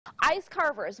Ice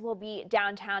carvers will be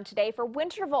downtown today for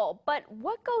Winterval, but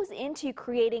what goes into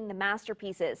creating the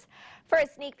masterpieces? For a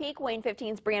sneak peek, Wayne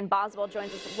 15's Brianne Boswell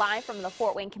joins us live from the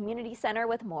Fort Wayne Community Center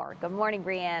with more. Good morning,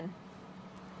 Brianne.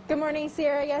 Good morning,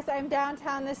 Sierra. Yes, I'm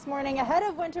downtown this morning ahead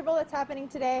of Winterval that's happening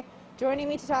today. Joining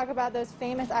me to talk about those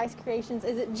famous ice creations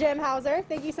is Jim Hauser.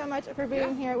 Thank you so much for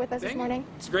being here with us this morning.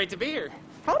 It's great to be here.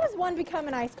 How does one become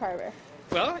an ice carver?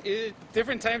 Well,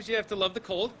 different times you have to love the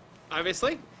cold,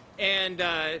 obviously. And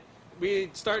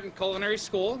we start in culinary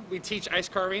school. We teach ice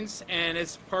carvings, and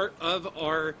it's part of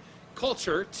our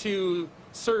culture to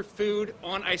serve food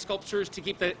on ice sculptures to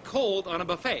keep it cold on a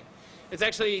buffet. It's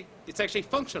actually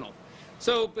functional.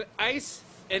 So, but ice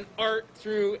and art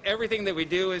through everything that we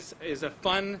do is a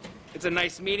fun. It's a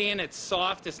nice medium. It's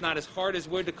soft. It's not as hard as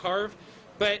wood to carve,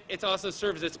 but it also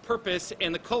serves its purpose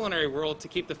in the culinary world to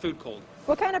keep the food cold.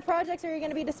 What kind of projects are you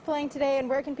going to be displaying today, and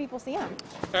where can people see them?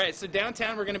 All right, so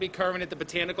downtown we're going to be carving at the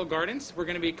Botanical Gardens. We're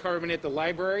going to be carving at the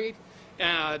library.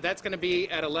 That's going to be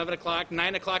at 11 o'clock.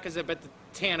 9 o'clock is at the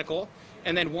Botanical.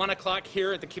 And then 1 o'clock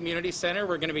here at the Community Center,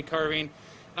 we're going to be carving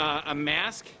a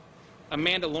mask, a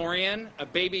Mandalorian, a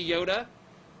Baby Yoda,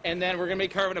 and then we're going to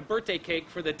be carving a birthday cake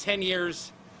for the 10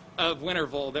 years of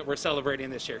Winterval that we're celebrating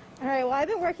this year. All right, well, I've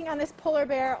been working on this polar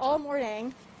bear all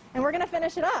morning, and we're going to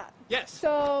finish it up. Yes.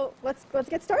 So let's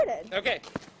get started. Okay.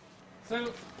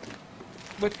 So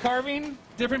with carving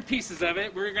different pieces of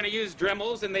it, we're going to use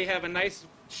Dremels, and they have a nice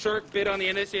sharp bit on the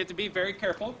end of it, so you have to be very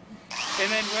careful. And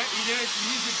then what you do is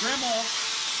you use the Dremel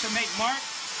to make marks.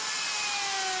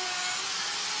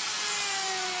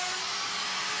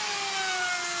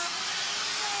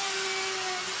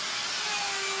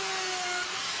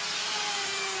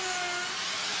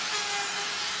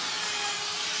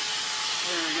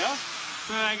 There we go.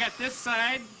 So I got this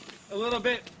side a little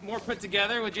bit more put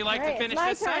together. Would you like to finish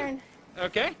this side?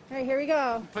 Okay. All right, here we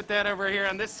go. Put that over here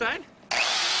on this side. Not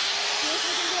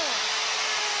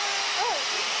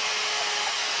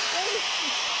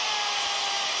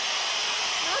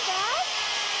bad?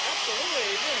 Absolutely.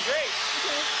 You're doing great.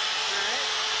 Okay. All right.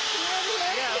 Over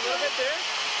here. Yeah, a little bit there.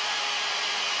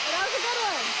 That was a good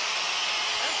one.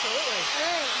 Absolutely. All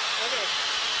right. Okay.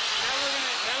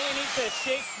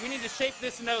 We need to shape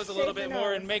this nose a little bit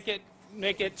more and make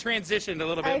it transition a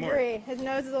little bit more. I agree. His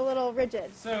nose is a little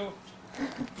rigid. So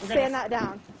we're Sand that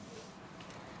down.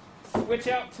 Switch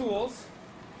out tools.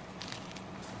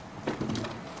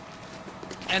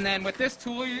 And then with this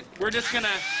tool, we're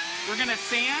gonna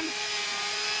sand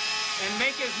and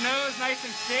make his nose nice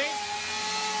and straight.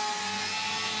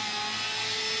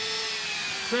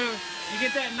 So you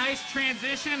get that nice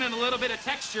transition and a little bit of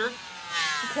texture.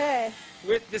 Okay.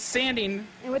 With the sanding.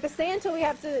 And with the sand tool, we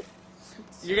have to...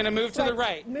 You're going to move to the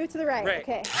right. Move to the right. Right.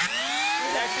 Okay. It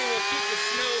actually will keep the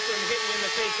snow from hitting you in the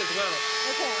face as well.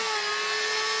 Okay.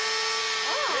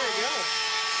 Oh. There you go.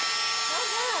 Not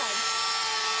bad.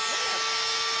 Yeah.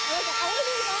 I want to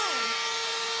do it on.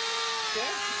 Okay.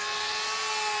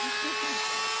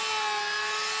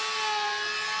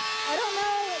 I don't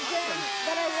know, Jim,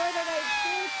 that I wore the right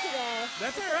shoes today.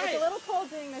 That's all right. It's a little cold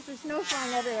doing this. There's snow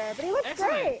flying everywhere, but he looks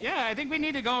great. Yeah, I think we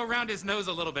need to go around his nose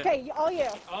a little bit. Okay, all you.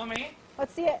 All me?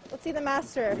 Let's see it. Let's see the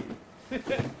master.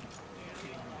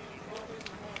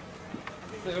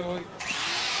 So,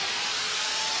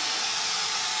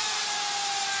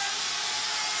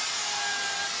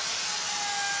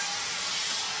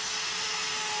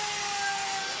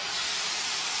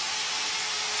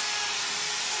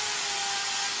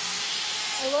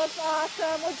 It looks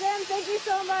awesome. Well, Jim, thank you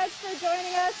so much for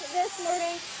joining us this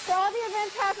morning. For all the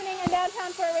events happening in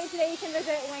downtown Fort Wayne today, you can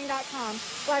visit wayne.com.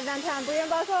 Live downtown, Brianne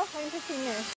Boswell, Wayne 15 News.